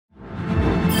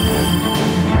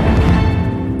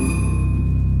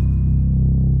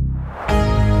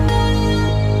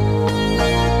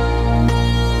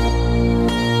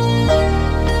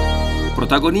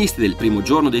protagonisti del primo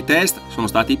giorno dei test sono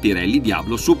stati i Pirelli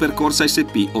Diablo Supercorsa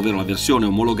SP, ovvero la versione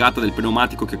omologata del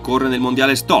pneumatico che corre nel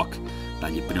mondiale stock.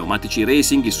 Dagli pneumatici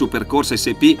racing, il Supercorsa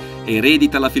SP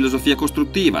eredita la filosofia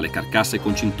costruttiva, le carcasse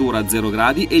con cintura a 0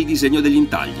 gradi e il disegno degli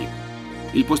intagli.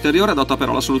 Il posteriore adotta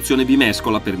però la soluzione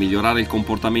bimescola per migliorare il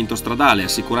comportamento stradale,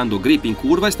 assicurando grip in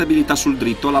curva e stabilità sul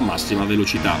dritto alla massima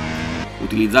velocità.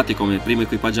 Utilizzati come primo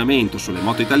equipaggiamento sulle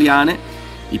moto italiane,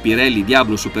 i Pirelli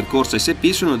Diablo Supercorsa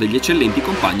SP sono degli eccellenti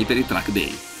compagni per i track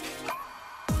day.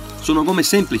 Sono gomme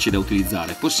semplici da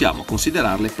utilizzare, possiamo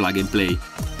considerarle plug and play,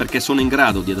 perché sono in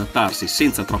grado di adattarsi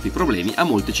senza troppi problemi a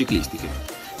molte ciclistiche.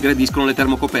 Gradiscono le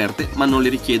termocoperte, ma non le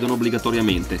richiedono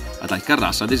obbligatoriamente. Ad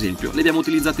Alcarras, ad esempio, le abbiamo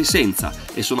utilizzati senza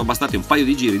e sono bastati un paio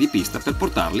di giri di pista per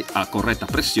portarli a corretta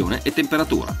pressione e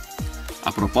temperatura.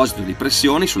 A proposito di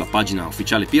pressioni, sulla pagina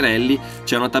ufficiale Pirelli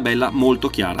c'è una tabella molto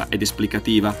chiara ed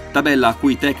esplicativa, tabella a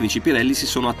cui i tecnici Pirelli si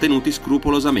sono attenuti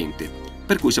scrupolosamente,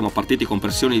 per cui siamo partiti con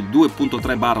pressioni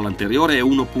 2.3 bar all'anteriore e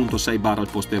 1.6 bar al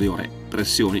posteriore,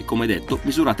 pressioni, come detto,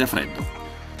 misurate a freddo.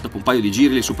 Dopo un paio di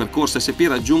giri le Supercorsa SP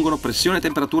raggiungono pressione e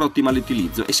temperatura ottimale di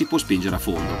utilizzo e si può spingere a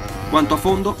fondo. Quanto a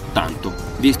fondo? Tanto,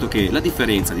 visto che la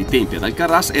differenza di tempi ad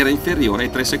Alcarras era inferiore ai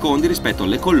 3 secondi rispetto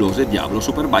alle collose Diablo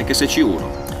Superbike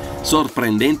SC1.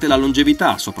 Sorprendente la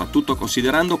longevità, soprattutto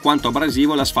considerando quanto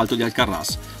abrasivo è l'asfalto di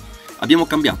Alcarras. Abbiamo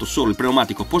cambiato solo il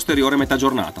pneumatico posteriore a metà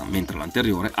giornata, mentre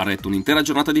l'anteriore ha retto un'intera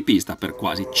giornata di pista per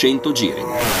quasi 100 giri.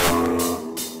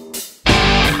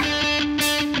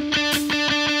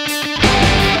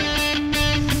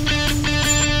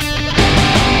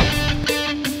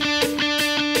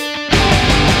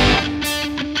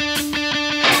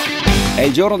 È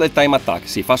il giorno del time attack,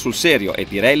 si fa sul serio e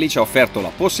Pirelli ci ha offerto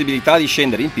la possibilità di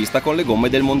scendere in pista con le gomme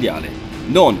del mondiale.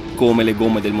 Non come le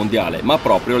gomme del mondiale, ma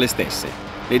proprio le stesse.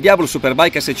 Le Diablo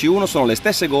Superbike SC1 sono le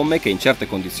stesse gomme che in certe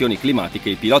condizioni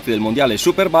climatiche i piloti del mondiale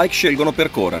Superbike scelgono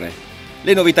per correre.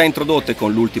 Le novità introdotte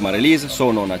con l'ultima release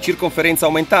sono una circonferenza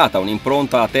aumentata,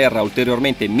 un'impronta a terra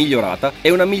ulteriormente migliorata e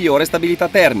una migliore stabilità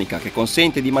termica che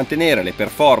consente di mantenere le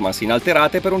performance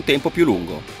inalterate per un tempo più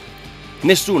lungo.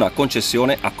 Nessuna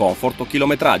concessione a comfort o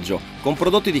chilometraggio, con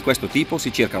prodotti di questo tipo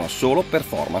si cercano solo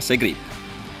performance e grip.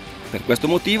 Per questo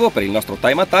motivo, per il nostro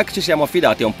time attack ci siamo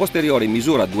affidati a un posteriore in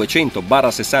misura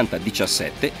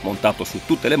 200/60-17, montato su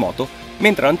tutte le moto,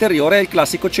 mentre l'anteriore è il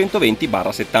classico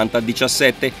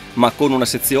 120/70-17, ma con una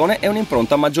sezione e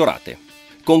un'impronta maggiorate.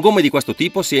 Con gomme di questo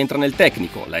tipo si entra nel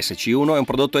tecnico, la SC1 è un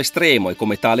prodotto estremo e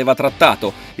come tale va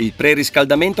trattato, il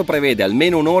preriscaldamento prevede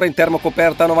almeno un'ora in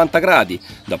termocoperta a 90 gradi,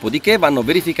 dopodiché vanno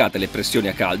verificate le pressioni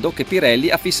a caldo che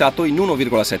Pirelli ha fissato in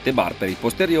 1,7 bar per il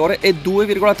posteriore e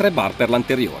 2,3 bar per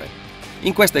l'anteriore.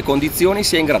 In queste condizioni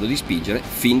si è in grado di spingere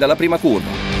fin dalla prima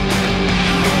curva.